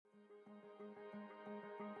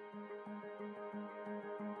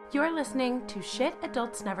You're listening to Shit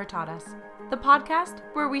Adults Never Taught Us, the podcast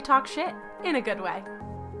where we talk shit in a good way.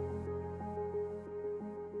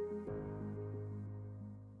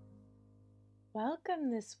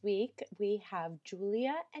 Welcome this week. We have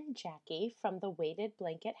Julia and Jackie from the Weighted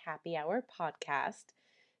Blanket Happy Hour podcast.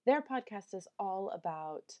 Their podcast is all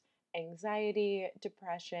about anxiety,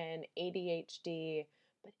 depression, ADHD,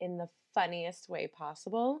 but in the funniest way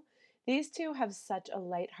possible. These two have such a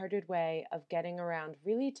lighthearted way of getting around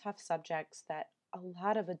really tough subjects that a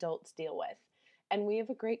lot of adults deal with. And we have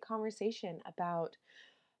a great conversation about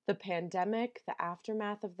the pandemic, the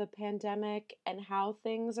aftermath of the pandemic, and how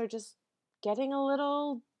things are just getting a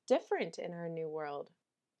little different in our new world.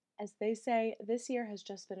 As they say, this year has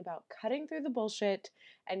just been about cutting through the bullshit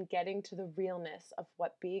and getting to the realness of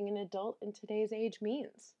what being an adult in today's age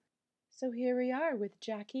means. So here we are with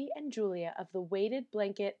Jackie and Julia of the Weighted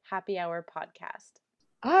Blanket Happy Hour podcast.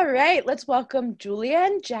 All right, let's welcome Julia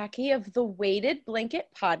and Jackie of the Weighted Blanket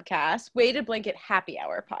podcast, Weighted Blanket Happy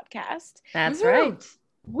Hour podcast. That's right.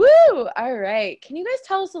 Woo! All right. Can you guys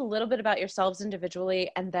tell us a little bit about yourselves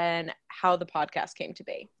individually and then how the podcast came to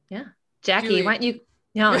be? Yeah. Jackie, Julia. why don't you?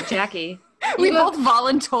 No, Jackie. We both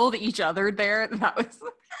voluntold each other there. That was...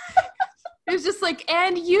 It was just like,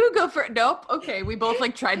 and you go for it. Nope. Okay. We both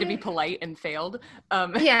tried to be polite and failed.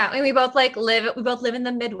 Yeah, and we both live in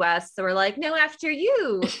the Midwest, so we're like, no, after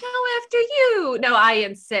you. No, after you. No, I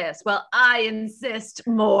insist. Well, I insist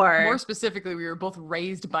more. More specifically, we were both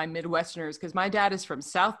raised by Midwesterners because my dad is from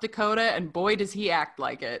South Dakota, and boy, does he act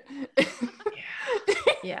like it.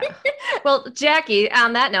 Yeah. Well, Jackie,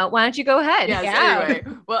 on that note, why don't you go ahead? Yes,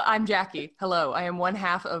 anyway. Well, I'm Jackie. Hello. I am one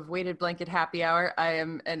half of Weighted Blanket Happy Hour. I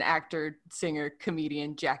am an actor, singer,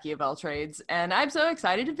 comedian, Jackie of all trades, and I'm so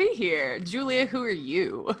excited to be here. Julia, who are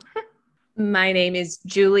you? My name is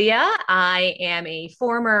Julia. I am a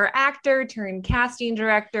former actor turned casting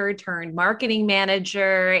director turned marketing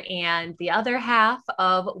manager and the other half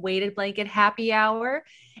of Weighted Blanket Happy Hour.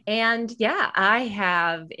 And yeah, I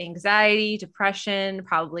have anxiety, depression,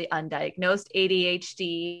 probably undiagnosed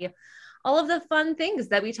ADHD, all of the fun things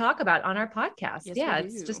that we talk about on our podcast. Yes, yeah, we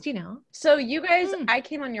it's do. just, So you guys, I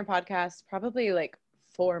came on your podcast probably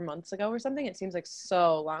 4 months ago or something. It seems like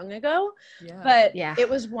so long ago, but Yeah. it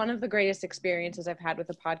was one of the greatest experiences I've had with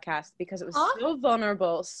a podcast because it was so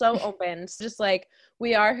vulnerable, so open. It's just like,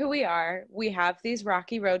 we are who we are. We have these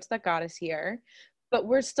rocky roads that got us here, but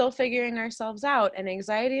we're still figuring ourselves out. And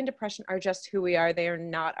anxiety and depression are just who we are. They are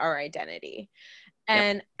not our identity.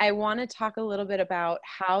 And I want to talk a little bit about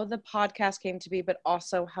how the podcast came to be, but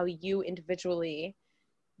also how you individually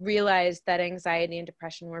realized that anxiety and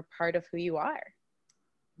depression were part of who you are.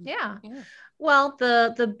 Yeah. Well,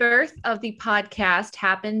 the birth of the podcast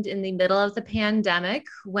happened in the middle of the pandemic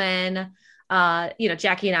when,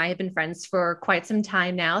 Jackie and I have been friends for quite some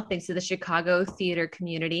time now, thanks to the Chicago theater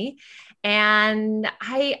community. And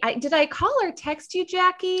did I call or text you,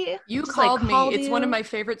 Jackie? You Just, called me. It's you? one of my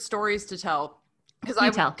favorite stories to tell.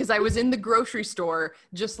 Because I was in the grocery store,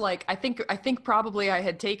 just I think probably I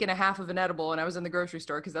had taken a half of an edible and I was in the grocery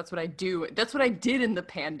store because that's what I do. That's what I did in the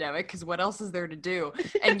pandemic because what else is there to do?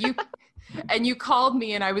 And you called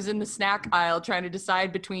me and I was in the snack aisle trying to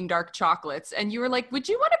decide between dark chocolates. And you were like, would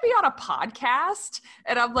you want to be on a podcast?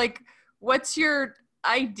 And I'm like, what's your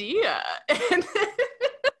idea?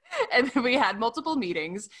 And then we had multiple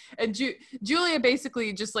meetings and Julia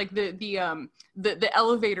basically just the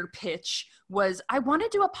elevator pitch was, I want to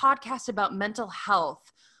do a podcast about mental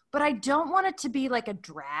health, but I don't want it to be like a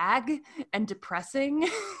drag and depressing.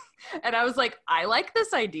 And I was like, I like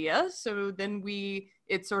this idea. So then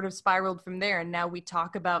it sort of spiraled from there. And now we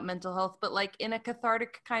talk about mental health, but in a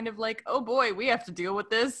cathartic kind of oh boy, we have to deal with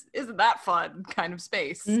this. Isn't that fun kind of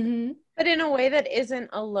space? Mm-hmm. But in a way that isn't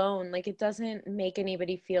alone. It doesn't make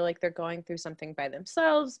anybody feel like they're going through something by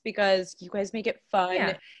themselves because you guys make it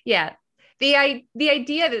fun. Yeah. The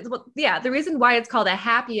idea that, the reason why it's called a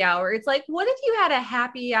happy hour, it's what if you had a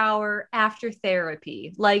happy hour after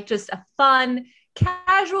therapy? Just a fun,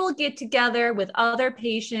 casual get together with other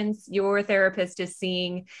patients your therapist is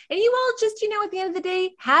seeing. And you all just, at the end of the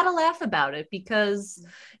day, had a laugh about it because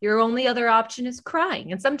your only other option is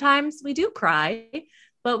crying. And sometimes we do cry,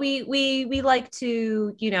 but we like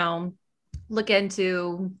to, look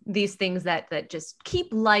into these things that just keep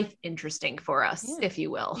life interesting for us, if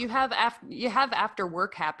you will. You have after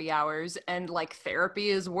work happy hours and therapy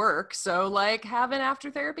is work. So have an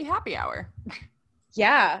after therapy happy hour.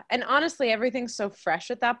 Yeah. And honestly, everything's so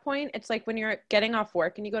fresh at that point. It's like when you're getting off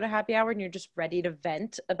work and you go to happy hour and you're just ready to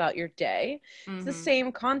vent about your day. Mm-hmm. It's the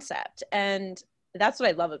same concept. And that's what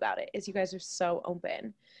I love about it is you guys are so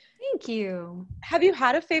open. Thank you. Have you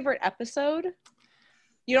had a favorite episode?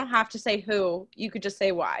 You don't have to say who. You could just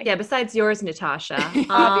say why. Yeah, besides yours, Natasha.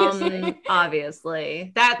 Obviously.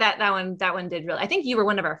 Obviously. That one did really. I think you were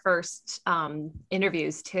one of our first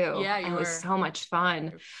interviews too. Yeah, and you it was were. so much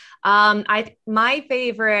fun. My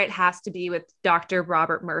favorite has to be with Dr.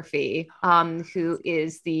 Robert Murphy, who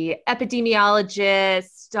is the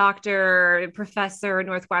epidemiologist, doctor, professor at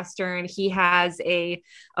Northwestern. He has a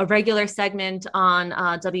regular segment on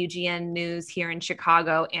WGN News here in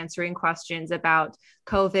Chicago, answering questions about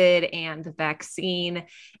COVID and the vaccine.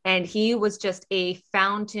 And he was just a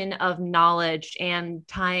fountain of knowledge and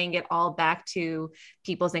tying it all back to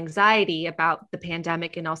people's anxiety about the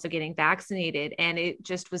pandemic and also getting vaccinated. And it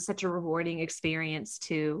just was such a rewarding experience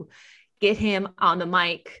to get him on the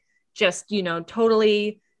mic, just,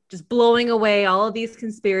 totally just blowing away all of these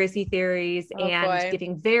conspiracy theories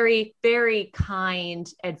giving very, very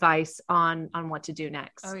kind advice on what to do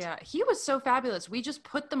next. Oh yeah. He was so fabulous. We just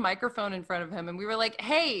put the microphone in front of him and we were like,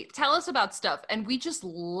 hey, tell us about stuff. And we just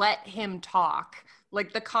let him talk.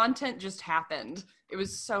 Like the content just happened. It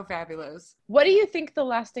was so fabulous. What do you think the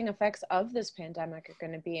lasting effects of this pandemic are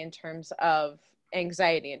going to be in terms of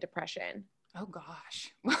anxiety and depression? Oh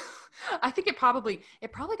gosh. I think it probably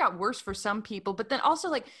got worse for some people, but then also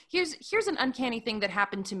like here's an uncanny thing that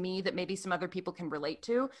happened to me that maybe some other people can relate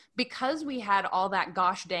to. Because we had all that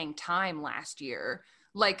gosh dang time last year,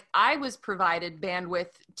 like I was provided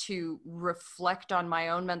bandwidth to reflect on my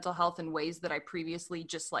own mental health in ways that I previously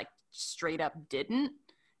just like straight up didn't.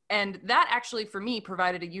 And that actually for me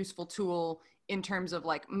provided a useful tool in terms of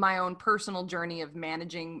like my own personal journey of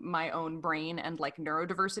managing my own brain and like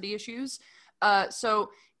neurodiversity issues. So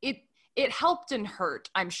it helped and hurt,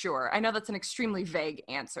 I'm sure. I know that's an extremely vague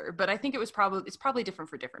answer, but I think it's probably different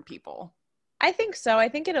for different people. I think so. I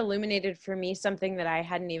think it illuminated for me something that I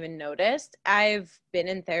hadn't even noticed. I've been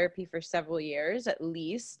in therapy for several years, at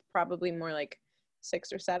least, probably more like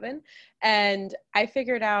 6 or 7. And I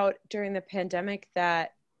figured out during the pandemic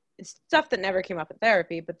that it's stuff that never came up in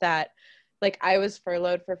therapy, but that like I was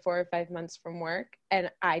furloughed for 4 or 5 months from work, and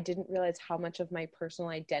I didn't realize how much of my personal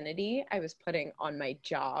identity I was putting on my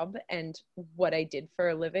job and what I did for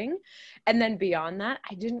a living. And then beyond that,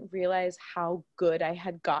 I didn't realize how good I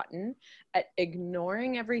had gotten at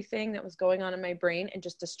ignoring everything that was going on in my brain and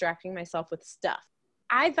just distracting myself with stuff.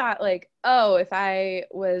 I thought like, oh, if I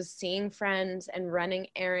was seeing friends and running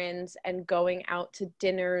errands and going out to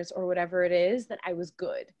dinners or whatever it is, that I was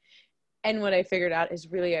good. And what I figured out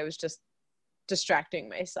is really I was just distracting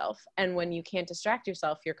myself. And when you can't distract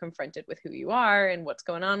yourself, you're confronted with who you are and what's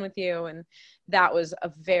going on with you. And that was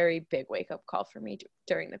a very big wake-up call for me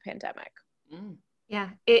during the pandemic. Yeah,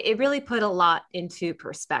 it really put a lot into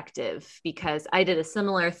perspective, because I did a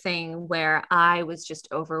similar thing where I was just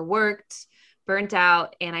overworked, burnt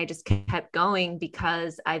out, and I just kept going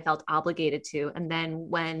because I felt obligated to. And then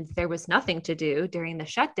when there was nothing to do during the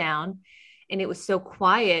shutdown, and it was so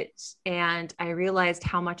quiet, and I realized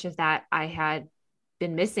how much of that I had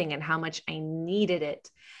been missing and how much I needed it.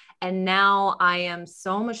 And now I am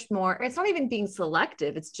so much more, it's not even being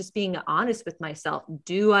selective, it's just being honest with myself.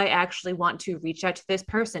 Do I actually want to reach out to this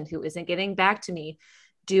person who isn't getting back to me?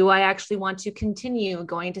 Do I actually want to continue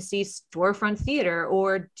going to see storefront theater,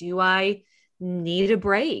 or do I need a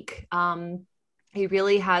break? It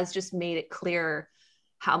really has just made it clear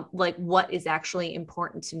how, like, what is actually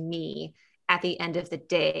important to me at the end of the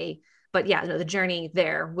day. But yeah, no, the journey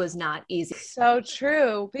there was not easy. So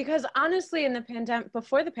true. Because honestly, in the pandemic,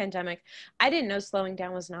 before the pandemic, I didn't know slowing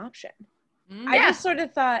down was an option. I just sort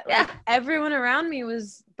of thought like everyone around me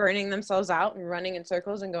was burning themselves out and running in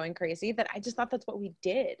circles and going crazy, that I just thought that's what we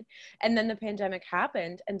did. And then the pandemic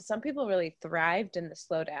happened, and some people really thrived in the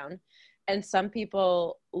slowdown, and some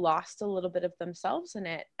people lost a little bit of themselves in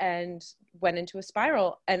it and went into a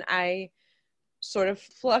spiral. And I sort of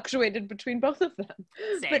fluctuated between both of them.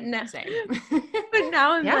 But now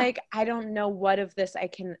I'm like, I don't know what of this I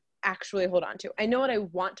can actually hold on to. I know what I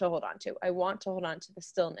want to hold on to. I want to hold on to the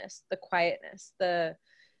stillness, the quietness, the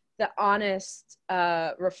honest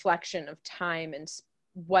reflection of time and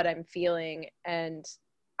what I'm feeling. And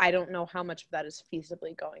I don't know how much of that is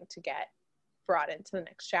feasibly going to get brought into the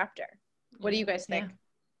next chapter. What do you guys think? Yeah.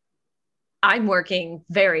 I'm working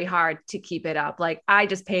very hard to keep it up. Like, I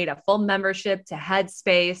just paid a full membership to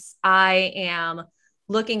Headspace. I am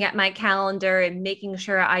looking at my calendar and making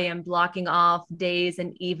sure I am blocking off days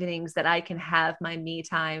and evenings that I can have my me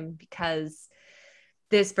time, because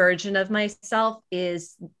this version of myself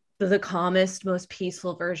is the calmest, most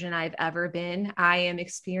peaceful version I've ever been. I am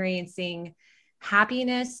experiencing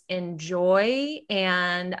happiness and joy,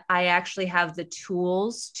 and I actually have the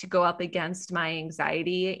tools to go up against my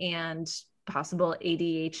anxiety and possible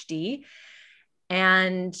ADHD.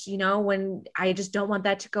 And, when I just don't want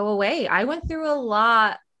that to go away, I went through a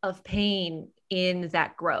lot of pain in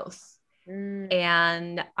that growth.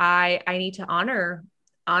 And I need to honor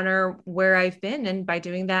where I've been. And by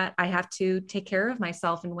doing that, I have to take care of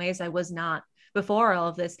myself in ways I was not before all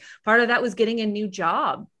of this. Part of that was getting a new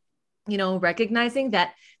job, recognizing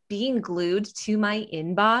that being glued to my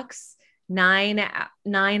inbox 9 out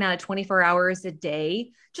of 24 hours a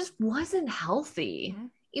day just wasn't healthy. Mm-hmm.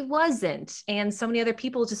 It wasn't. And so many other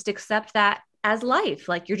people just accept that as life.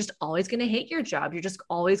 Like, you're just always going to hate your job. You're just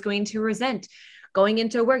always going to resent going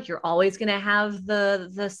into work. You're always going to have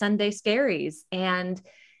the Sunday scaries, and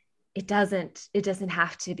it doesn't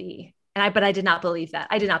have to be. But I did not believe that.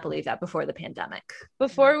 I did not believe that before the pandemic.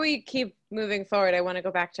 Before we keep moving forward, I want to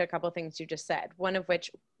go back to a couple of things you just said. One of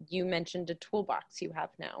which, you mentioned a toolbox you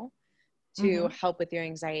have now to help with your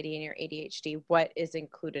anxiety and your ADHD. What is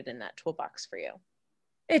included in that toolbox for you?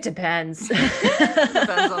 It depends.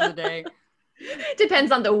 Depends on the day.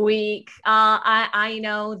 Depends on the week. I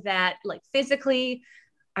know that, like, physically,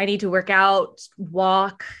 I need to work out,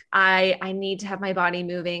 walk. I need to have my body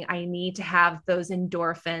moving. I need to have those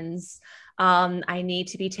endorphins. I need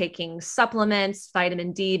to be taking supplements,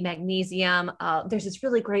 vitamin D, magnesium. There's this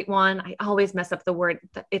really great one. I always mess up the word.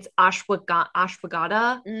 It's ashwagandha.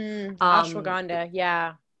 Ashwagandha.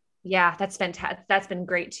 Yeah. Yeah, that's fantastic. That's been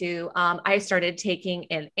great too. I started taking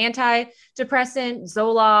an antidepressant,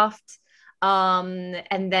 Zoloft.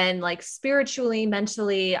 And then, like, spiritually,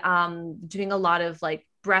 mentally, doing a lot of like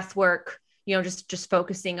breath work, just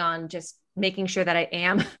focusing on just making sure that I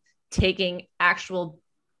am taking actual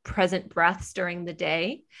present breaths during the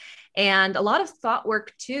day, and a lot of thought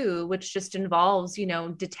work too, which just involves,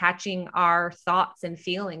 detaching our thoughts and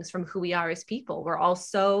feelings from who we are as people. We're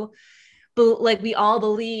also we all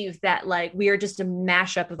believe that, like, we are just a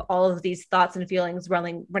mashup of all of these thoughts and feelings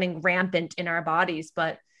running rampant in our bodies,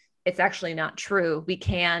 but it's actually not true. We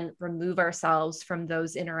can remove ourselves from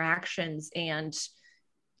those interactions and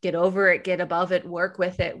get over it, get above it, work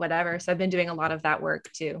with it, whatever. So I've been doing a lot of that work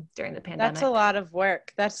too during the pandemic. That's a lot of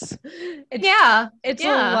work. It's a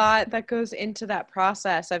lot that goes into that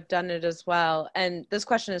process. I've done it as well. And this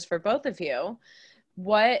question is for both of you.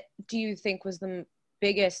 What do you think was the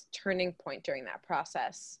biggest turning point during that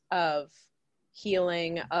process of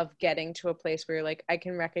healing, of getting to a place where you're like, I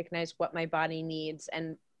can recognize what my body needs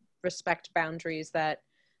and respect boundaries that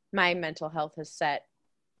my mental health has set?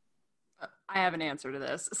 I have an answer to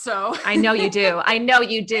this. So I know you do.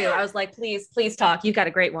 I was like, please talk. You've got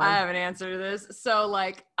a great one. I have an answer to this. So,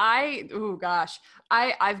 like, I've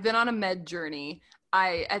been on a med journey.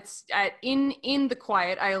 In the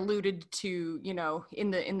quiet, I alluded to,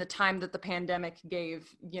 in the time that the pandemic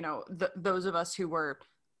gave, those of us who were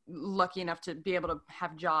lucky enough to be able to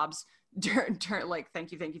have jobs during like,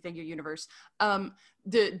 thank you universe,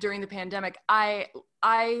 during the pandemic, I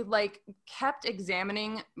like kept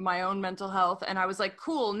examining my own mental health, and I was like,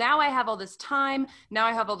 cool, now I have all this time, now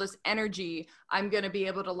I have all this energy, I'm gonna be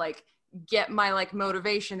able to like get my like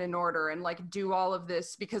motivation in order and like do all of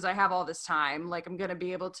this because I have all this time. Like, I'm gonna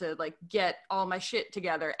be able to like get all my shit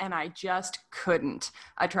together, and I just couldn't.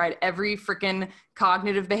 I tried every freaking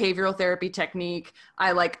cognitive behavioral therapy technique.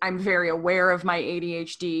 I'm very aware of my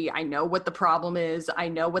ADHD. I know what the problem is. I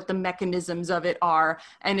know what the mechanisms of it are.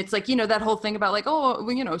 And it's like, that whole thing about like, oh,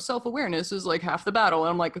 well, self-awareness is like half the battle. And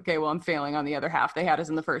I'm like, okay, well, I'm failing on the other half. They had us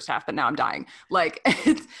in the first half, but now I'm dying. Like,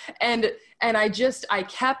 and I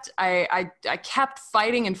kept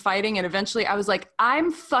fighting. And eventually I was like,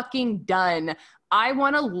 I'm fucking done. I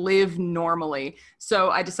want to live normally. So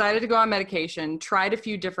I decided to go on medication, tried a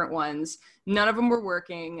few different ones. None of them were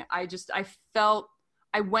working. I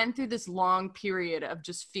went through this long period of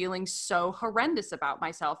just feeling so horrendous about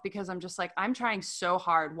myself because I'm just like, I'm trying so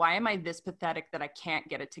hard. Why am I this pathetic that I can't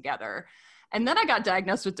get it together? And then I got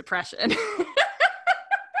diagnosed with depression.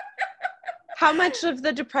 How much of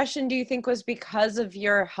the depression do you think was because of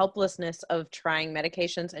your helplessness of trying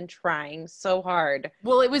medications and trying so hard?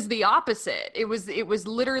 Well, it was the opposite. It was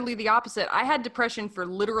literally the opposite. I had depression for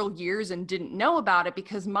literal years and didn't know about it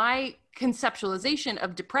because my conceptualization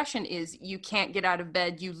of depression is you can't get out of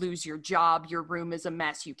bed, you lose your job, your room is a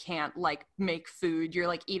mess, you can't like make food, you're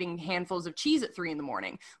like eating handfuls of cheese at 3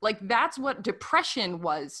 a.m. Like, that's what depression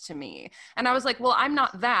was to me. And I was like, well, I'm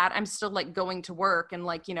not that. I'm still like going to work and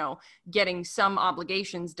like, getting some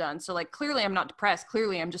obligations done. So like, clearly I'm not depressed.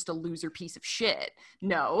 Clearly I'm just a loser piece of shit.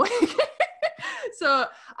 No. So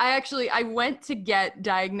I went to get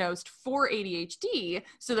diagnosed for ADHD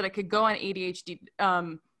so that I could go on ADHD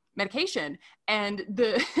medication. And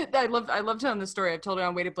I love telling this story. I've told it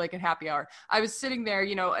on Weighted Blanket Happy Hour. I was sitting there,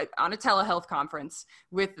 you know, on a telehealth conference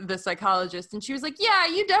with the psychologist, and she was like, yeah,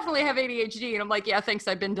 you definitely have ADHD. And I'm like, yeah, thanks,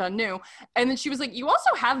 I've been done new. And then she was like, you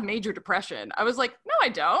also have major depression. I was like, no, I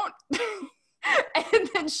don't. And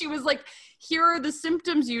then she was like, here are the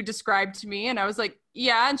symptoms you described to me. And I was like,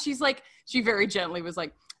 yeah. And she's like, she very gently was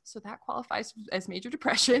like, so that qualifies as major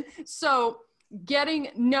depression. So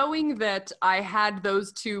knowing that I had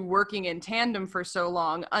those two working in tandem for so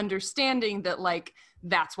long, understanding that like,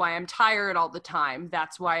 that's why I'm tired all the time.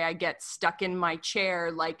 That's why I get stuck in my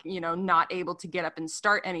chair, like, you know, not able to get up and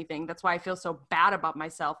start anything. That's why I feel so bad about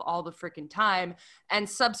myself all the freaking time. And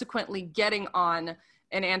subsequently getting on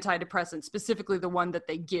an antidepressant, specifically the one that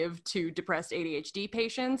they give to depressed ADHD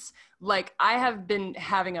patients, like I have been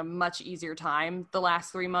having a much easier time the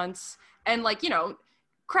last 3 months. And like, you know,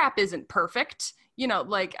 crap isn't perfect, you know,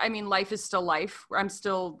 like, I mean, life is still life. I'm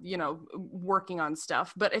still, you know, working on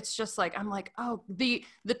stuff, but it's just like, I'm like, oh, the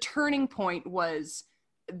turning point was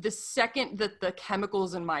the second that the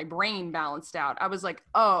chemicals in my brain balanced out. I was like,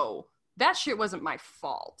 oh, that shit wasn't my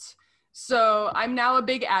fault. So I'm now a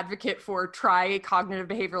big advocate for try cognitive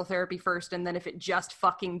behavioral therapy first. And then if it just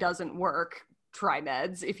fucking doesn't work, try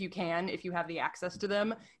meds if you can, if you have the access to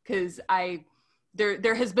them. Cause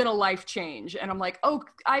there has been a life change, and I'm like, oh,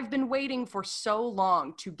 I've been waiting for so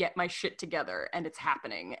long to get my shit together, and it's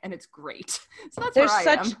happening, and it's great. So that's where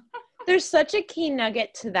I am. There's such a key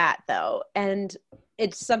nugget to that though. And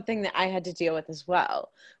it's something that I had to deal with as well,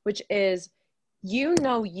 which is, you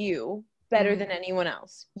know, you better than anyone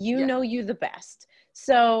else. You know you the best.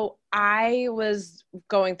 So I was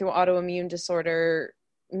going through autoimmune disorder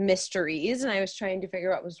mysteries, and I was trying to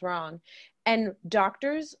figure out what was wrong. And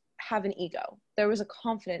doctors have an ego. There was a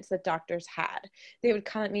confidence that doctors had. They would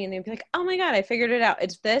come at me and they'd be like, oh my God, I figured it out.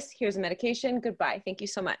 It's this. Here's a medication. Goodbye. Thank you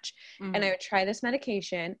so much. Mm-hmm. And I would try this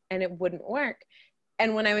medication and it wouldn't work.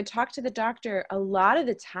 And when I would talk to the doctor, a lot of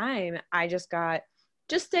the time I just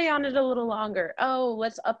stay on it a little longer. Oh,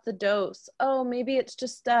 let's up the dose. Oh, maybe it's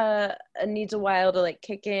just it needs a while to like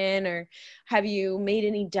kick in, or have you made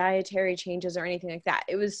any dietary changes or anything like that?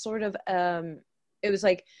 It was sort of, it was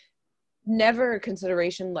like never a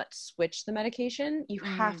consideration, let's switch the medication. You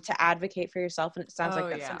have to advocate for yourself. And it sounds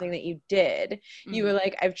like that's something that you did. You were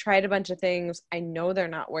like, I've tried a bunch of things. I know they're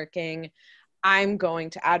not working. I'm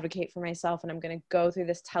going to advocate for myself, and I'm going to go through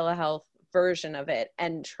this telehealth version of it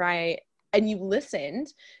and try. And you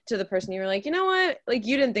listened to the person. You were like, you know what? Like,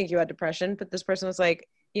 you didn't think you had depression, but this person was like,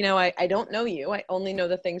 you know, I don't know you. I only know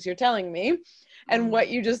the things you're telling me. And what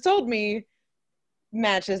you just told me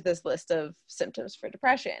matches this list of symptoms for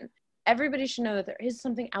depression. Everybody should know that there is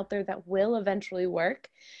something out there that will eventually work.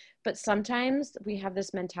 But sometimes we have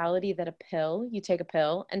this mentality that you take a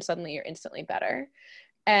pill and suddenly you're instantly better.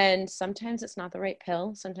 And sometimes it's not the right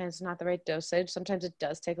pill. Sometimes it's not the right dosage. Sometimes it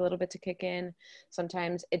does take a little bit to kick in.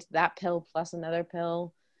 Sometimes it's that pill plus another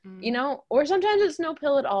pill, you know, or sometimes it's no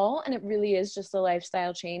pill at all. And it really is just a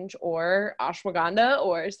lifestyle change or ashwagandha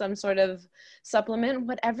or some sort of supplement,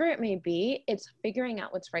 whatever it may be. It's figuring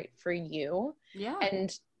out what's right for you. Yeah.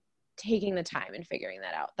 And taking the time and figuring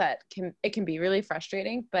that out. It can be really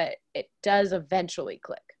frustrating, but it does eventually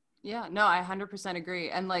click. Yeah, no, I 100% agree.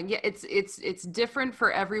 And like, yeah, it's different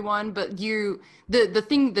for everyone, but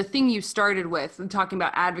the thing you started with talking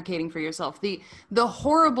about advocating for yourself, the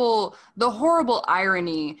horrible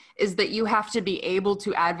irony is that you have to be able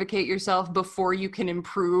to advocate yourself before you can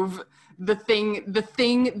improve the thing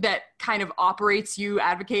that kind of operates you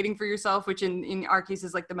advocating for yourself, which in our case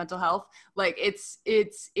is like the mental health. Like it's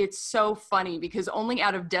so funny because only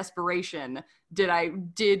out of desperation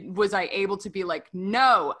was I able to be like,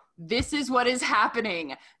 no, this is what is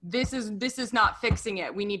happening. This is not fixing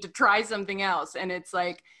it. We need to try something else. And it's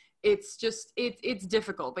like, it's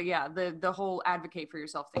difficult, but yeah, the whole advocate for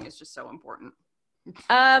yourself thing is just so important.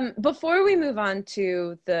 Before we move on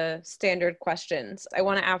to the standard questions, I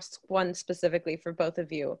want to ask one specifically for both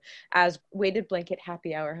of you as Weighted Blanket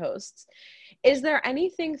Happy Hour hosts. Is there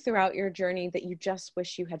anything throughout your journey that you just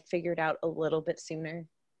wish you had figured out a little bit sooner?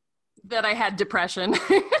 That I had depression.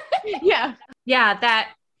 Yeah,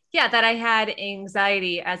 that I had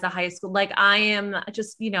anxiety as a high school. Like I am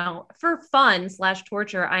just, you know, for fun /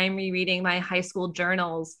 torture, I am rereading my high school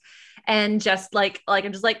journals and just like,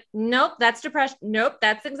 I'm just like, nope, that's depression. Nope,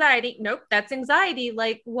 that's anxiety. Nope, that's anxiety.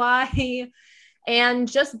 Like why?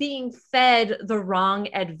 And just being fed the wrong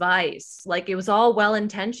advice. Like it was all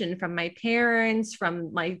well-intentioned from my parents,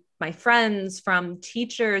 from my friends, from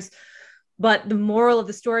teachers. But the moral of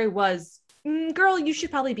the story was, girl, you should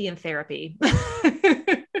probably be in therapy.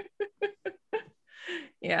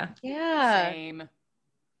 Yeah. Same.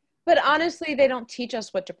 But honestly, they don't teach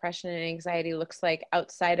us what depression and anxiety looks like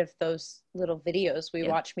outside of those little videos we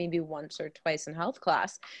watch maybe once or twice in health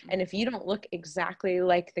class. And if you don't look exactly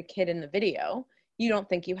like the kid in the video, you don't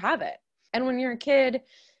think you have it. And when you're a kid,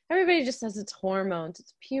 everybody just says it's hormones,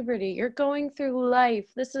 it's puberty, you're going through life.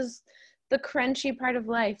 This is the crunchy part of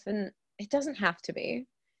life, and it doesn't have to be.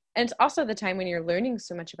 And it's also the time when you're learning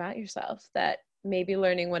so much about yourself that maybe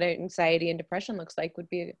learning what anxiety and depression looks like would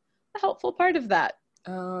be a helpful part of that.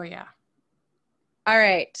 Oh, yeah. All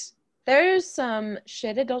right. There's some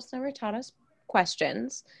shit adults never taught us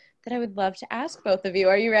questions that I would love to ask both of you.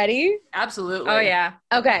 Are you ready? Absolutely. Oh, yeah.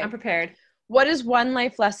 Okay. I'm prepared. What is one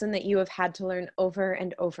life lesson that you have had to learn over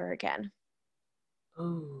and over again?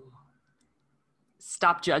 Ooh.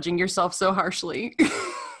 Stop judging yourself so harshly.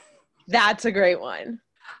 That's a great one.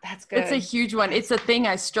 That's good. It's a huge one. It's a thing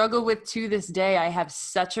I struggle with to this day. I have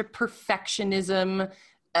such a perfectionism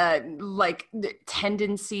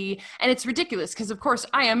tendency, and it's ridiculous because of course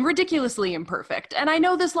I am ridiculously imperfect, and I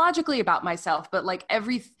know this logically about myself, but like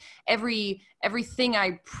everything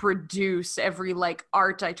I produce, every like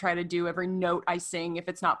art I try to do, every note I sing, if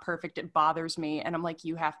it's not perfect, it bothers me, and I'm like,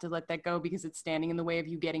 you have to let that go because it's standing in the way of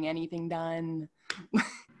you getting anything done.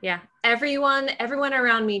 Yeah. Everyone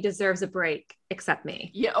around me deserves a break except me.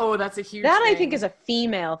 Yeah. Oh, that's a huge That thing. I think is a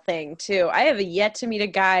female thing too. I have yet to meet a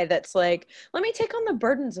guy that's like, let me take on the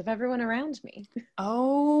burdens of everyone around me.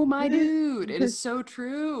 Oh my dude, it is so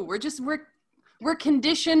true. We're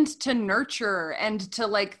conditioned to nurture and to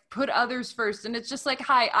like put others first, and it's just like,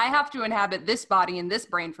 hi, I have to inhabit this body and this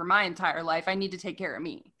brain for my entire life. I need to take care of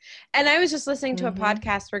me. And I was just listening to a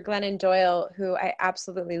podcast where Glennon Doyle, who I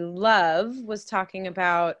absolutely love, was talking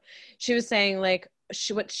about, she was saying like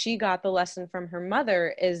what she got the lesson from her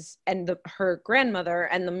mother is, and her grandmother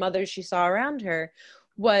and the mothers she saw around her,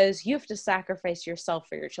 was you have to sacrifice yourself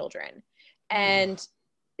for your children. And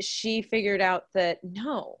she figured out that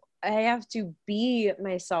no, I have to be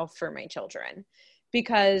myself for my children,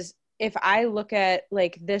 because if I look at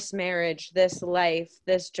like this marriage, this life,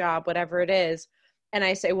 this job, whatever it is, and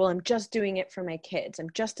I say, well, I'm just doing it for my kids, I'm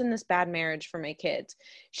just in this bad marriage for my kids,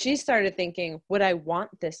 she started thinking, would I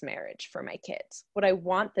want this marriage for my kids? Would I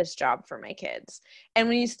want this job for my kids? And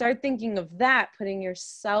when you start thinking of that, putting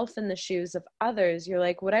yourself in the shoes of others, you're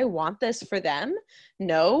like, would I want this for them?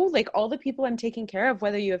 No. Like all the people I'm taking care of,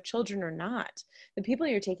 whether you have children or not, the people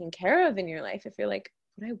you're taking care of in your life, if you're like,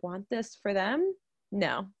 would I want this for them?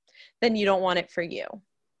 No. Then you don't want it for you.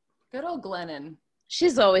 Good old Glennon.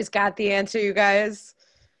 She's always got the answer, you guys.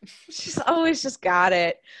 She's always just got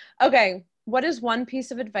it. Okay, what is one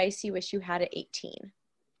piece of advice you wish you had at 18?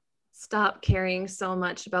 Stop caring so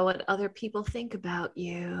much about what other people think about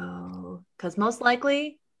you, because most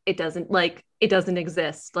likely it doesn't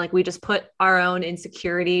exist. Like we just put our own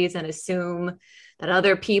insecurities and assume that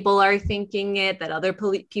other people are thinking it, that other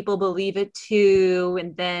people believe it too,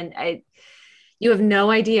 and then you have no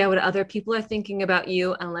idea what other people are thinking about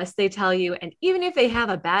you unless they tell you. And even if they have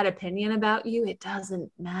a bad opinion about you, it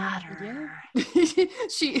doesn't matter. Yeah.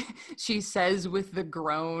 she says with the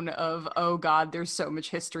groan of, oh God, there's so much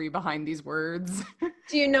history behind these words.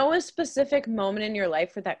 Do you know a specific moment in your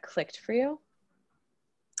life where that clicked for you?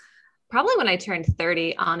 Probably when I turned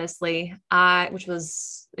 30, honestly, which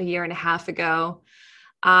was a year and a half ago.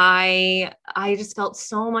 I just felt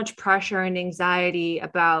so much pressure and anxiety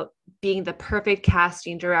about being the perfect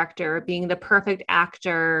casting director, being the perfect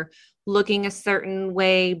actor, looking a certain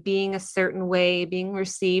way, being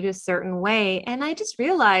received a certain way. And I just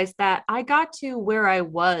realized that I got to where I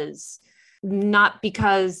was, not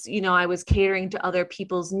because, I was catering to other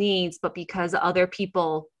people's needs, but because other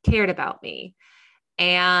people cared about me.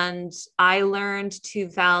 And I learned to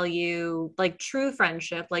value like true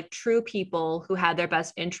friendship, like true people who had their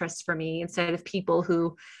best interests for me instead of people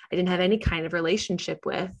who I didn't have any kind of relationship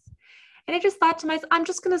with. And I just thought to myself, I'm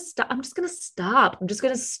just going to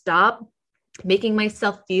stop making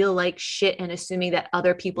myself feel like shit and assuming that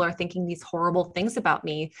other people are thinking these horrible things about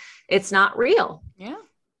me. It's not real. Yeah.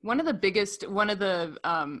 My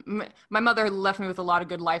mother left me with a lot of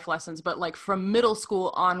good life lessons, but like from middle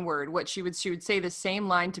school onward, what she would say the same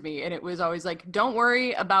line to me. And it was always like, don't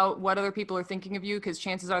worry about what other people are thinking of you, because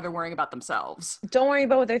chances are they're worrying about themselves. Don't worry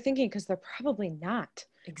about what they're thinking, because they're probably not.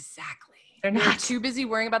 Exactly. They're not too busy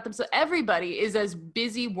worrying about themselves. Everybody is as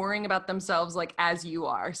busy worrying about themselves like as you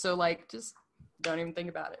are. So like, just don't even think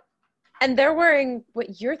about it. And they're worrying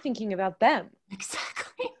what you're thinking about them.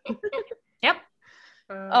 Exactly. Yep.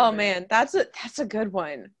 Oh man, that's a good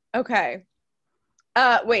one. Okay.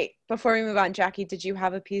 Wait, before we move on, Jackie, did you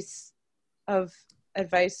have a piece of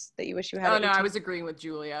advice that you wish you had? Oh at no, I 18? was agreeing with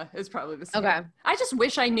Julia. It's probably the same. Okay. I just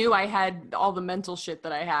wish I knew I had all the mental shit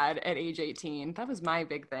that I had at age 18. That was my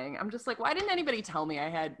big thing. I'm just like, why didn't anybody tell me I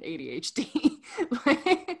had ADHD?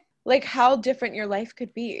 Like how different your life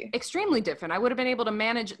could be. Extremely different. I would have been able to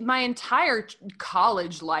manage my entire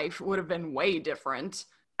college life would have been way different.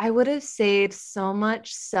 I would have saved so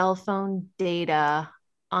much cell phone data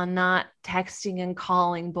on not texting and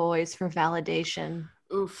calling boys for validation.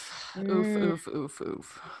 Oof, oof, Mm. oof, oof,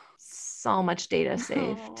 oof. So much data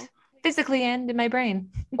saved, physically and in my brain.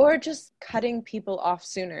 Or just cutting people off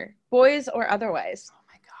sooner, boys or otherwise. Oh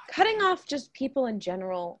my God. Cutting off just people in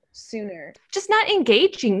general sooner. Just not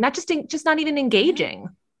engaging, just not even engaging.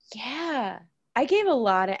 Yeah. I gave a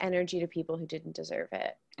lot of energy to people who didn't deserve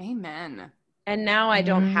it. Amen. And now I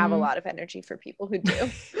don't have a Mhm. lot of energy for people who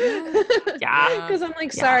do. Yeah. Because I'm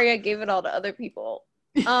like, Yeah. sorry, I gave it all to other people.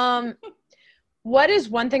 What is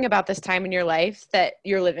one thing about this time in your life that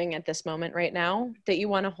you're living at this moment right now that you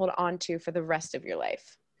want to hold on to for the rest of your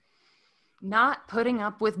life? Not putting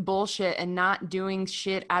up with bullshit and not doing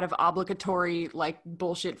shit out of obligatory like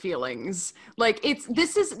bullshit feelings. Like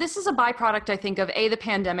this is a byproduct, I think, of A, the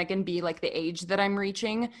pandemic, and B, like the age that I'm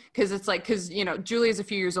reaching. Cause you know, Julia's a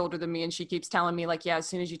few years older than me and she keeps telling me like, yeah, as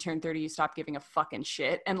soon as you turn 30, you stop giving a fucking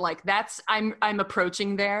shit. And like I'm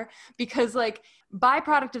approaching there because like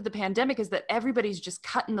byproduct of the pandemic is that everybody's just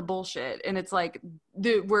cutting the bullshit. And it's like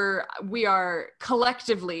we are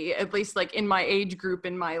collectively, at least like in my age group,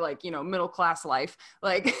 in my like, you know, middle class life,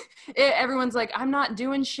 like everyone's like, I'm not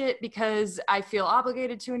doing shit because I feel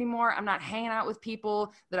obligated to anymore. I'm not hanging out with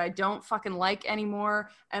people that I don't fucking like anymore.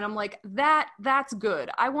 And I'm like, that's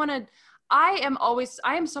good. I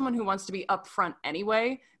am someone who wants to be upfront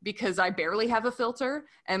anyway, because I barely have a filter,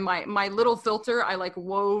 and my little filter I like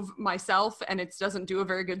wove myself and it doesn't do a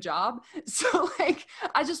very good job. So like,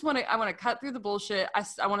 I want to cut through the bullshit.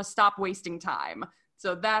 I want to stop wasting time.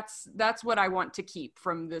 So that's what I want to keep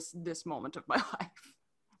from this moment of my life.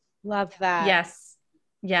 Love that.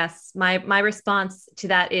 Yes. My response to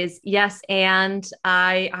that is yes. And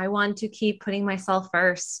I want to keep putting myself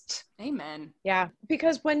first. Amen. Yeah.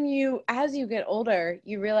 Because as you get older,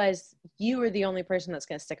 you realize you are the only person that's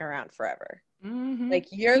going to stick around forever. Mm-hmm. Like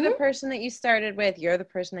you're the person that you started with, you're the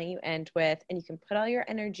person that you end with, and you can put all your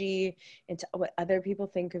energy into what other people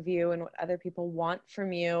think of you and what other people want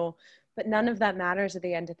from you. But none of that matters at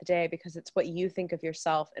the end of the day because it's what you think of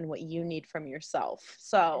yourself and what you need from yourself.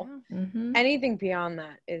 So anything beyond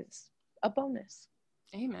that is a bonus.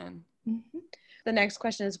 Amen. Mm-hmm. The next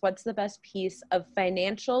question is, what's the best piece of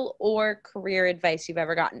financial or career advice you've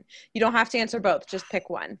ever gotten? You don't have to answer both. Just pick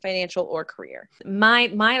one, financial or career.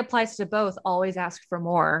 Mine applies to both. Always ask for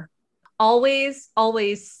more. Always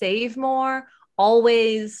save more.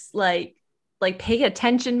 Always like pay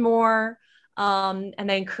attention more. And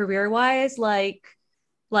then career-wise, like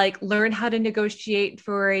learn how to negotiate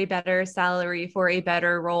for a better salary, for a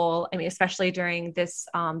better role. I mean, especially during this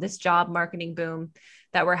job marketing boom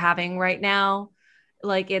that we're having right now.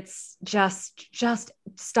 Like it's just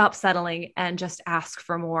stop settling and just ask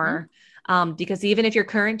for more. Because even if your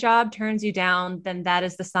current job turns you down, then that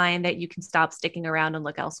is the sign that you can stop sticking around and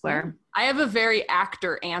look elsewhere. I have a very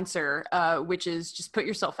actor answer, which is just put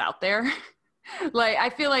yourself out there. Like,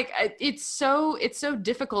 I feel like it's so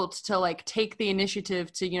difficult to like take the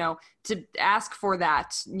initiative to, you know, to ask for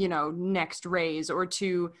that, you know, next raise or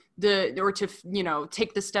to you know,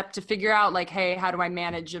 take the step to figure out like, hey, how do I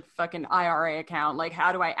manage a fucking IRA account? Like,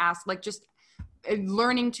 how do I ask, like, just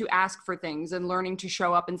learning to ask for things and learning to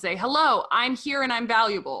show up and say, hello, I'm here and I'm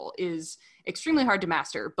valuable is extremely hard to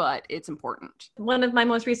master, but it's important. One of my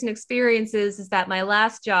most recent experiences is that my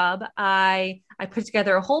last job, I put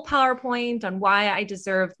together a whole PowerPoint on why I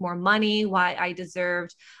deserved more money, why I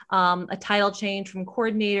deserved a title change from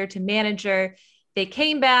coordinator to manager. They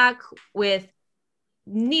came back with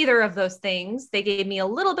neither of those things. They gave me a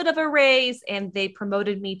little bit of a raise and they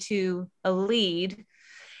promoted me to a lead.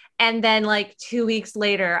 And then like 2 weeks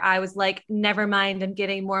later, I was like, never mind, I'm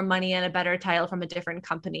getting more money and a better title from a different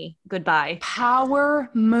company. Goodbye.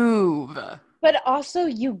 Power move. But also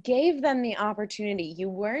you gave them the opportunity. You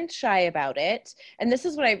weren't shy about it. And this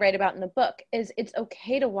is what I write about in the book is it's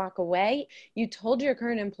okay to walk away. You told your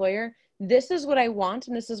current employer, this is what I want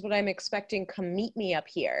and this is what I'm expecting. Come meet me up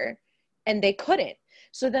here. And they couldn't.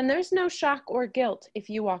 So then there's no shock or guilt if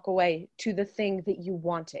you walk away to the thing that you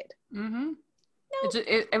wanted. Mm-hmm.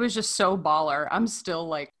 It was just so baller. I'm still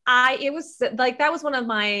like, it was like, that was one of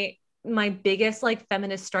my my biggest like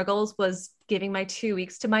feminist struggles was giving my 2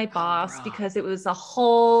 weeks to my boss because it was a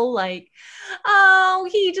whole like, oh,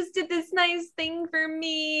 he just did this nice thing for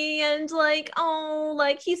me. And like, oh,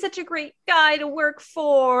 like he's such a great guy to work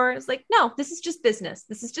for. It's like, no, this is just business.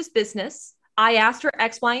 This is just business. I asked for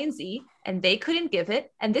X, Y, and Z, and they couldn't give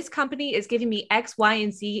it. And this company is giving me X, Y,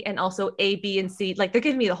 and Z, and also A, B, and C. Like they're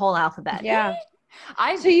giving me the whole alphabet. Yeah.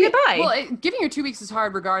 Goodbye. Well, giving your 2 weeks is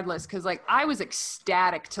hard regardless, because like I was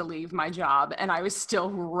ecstatic to leave my job, and I was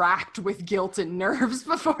still racked with guilt and nerves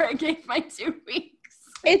before I gave my 2 weeks.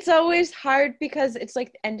 It's always hard because it's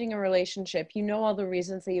like ending a relationship. You know all the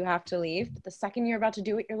reasons that you have to leave, but the second you're about to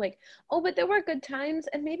do it, you're like, oh, but there were good times,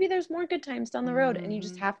 and maybe there's more good times down the road. And you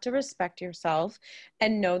just have to respect yourself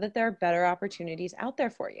and know that there are better opportunities out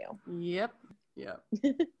there for you. Yep. Yeah.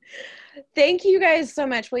 Thank you guys so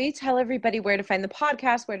much. Will you tell everybody where to find the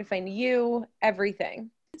podcast, where to find you, everything?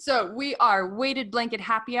 So we are Weighted Blanket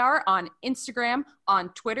Happy Hour on Instagram, on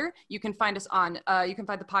Twitter. You can find us on, you can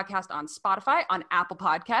find the podcast on Spotify, on Apple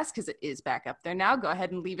Podcasts, because it is back up there now. Go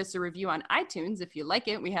ahead and leave us a review on iTunes if you like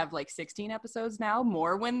it. We have like 16 episodes now,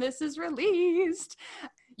 more when this is released.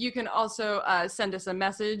 You can also send us a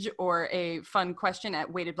message or a fun question at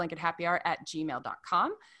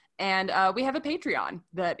weightedblankethappyhour@gmail.com. And we have a Patreon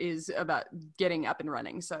that is about getting up and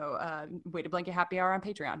running. So Weighted Blanket Happy Hour on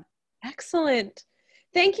Patreon. Excellent.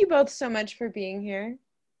 Thank you both so much for being here.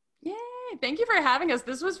 Yay. Thank you for having us.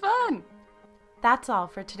 This was fun. That's all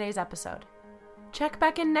for today's episode. Check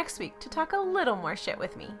back in next week to talk a little more shit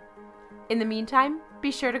with me. In the meantime,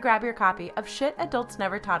 be sure to grab your copy of Shit Adults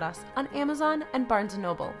Never Taught Us on Amazon and Barnes &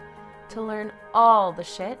 Noble to learn all the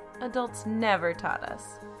shit adults never taught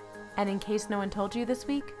us. And in case no one told you this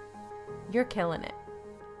week, you're killing it.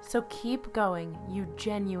 So keep going, you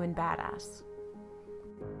genuine badass.